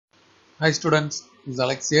Hi students, this is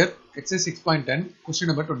Alex here. Exercise 6.10, question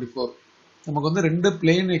number 24. நமக்கு வந்து ரெண்டு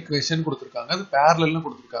plane equation கொடுத்திருக்காங்க. அது parallel னு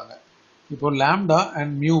கொடுத்திருக்காங்க. இப்போ lambda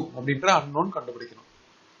and mu அப்படின்ற unknown கண்டுபிடிக்கணும்.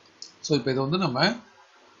 So இப்போ இது வந்து நம்ம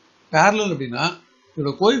parallel அப்படினா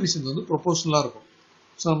இதோட coefficient வந்து proportional இருக்கும்.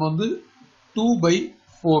 So நம்ம வந்து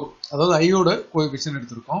 2/4 அதாவது I ஓட coefficient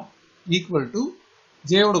எடுத்திருக்கோம் equal to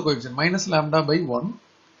J ஓட coefficient minus lambda by 1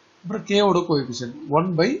 அப்புறம் K ஓட coefficient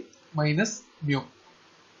 1 by minus mu.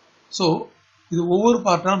 So, இது ஒவ்வொரு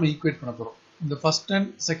பார்ட்டா நம்ம ஈக்குவேட் பண்ண போறோம். இந்த ஃபர்ஸ்ட் அண்ட்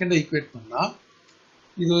செகண்ட் ஈக்குவேட் பண்ணா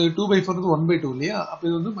இது 2/4 க்கு 1/2 இல்லையா? அப்ப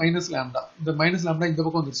இது வந்து மைனஸ் லாம்டா. இந்த மைனஸ் லாம்டா இந்த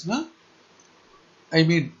பக்கம் வந்துருச்சுனா ஐ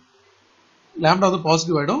மீன் லாம்டா வந்து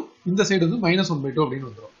பாசிட்டிவ் ஆயிடும். இந்த சைடு வந்து -1/2 அப்படினு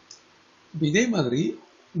வந்துரும். இப்போ இதே மாதிரி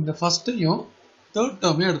இந்த ஃபர்ஸ்ட்டையும் தேர்ட்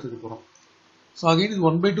டேர்மையும் எடுத்துக்க போறோம். சோ அகைன் இது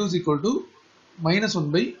 1/2 is equal to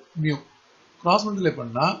 -1/mu. Cross multiply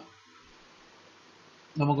பண்ணா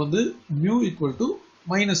நமக்கு வந்து mu equal to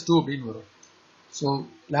 -2 அப்படின்னு வரும். So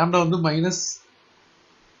lambda வந்து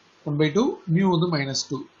 -1/2, mu வந்து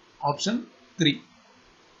 -2. Option 3.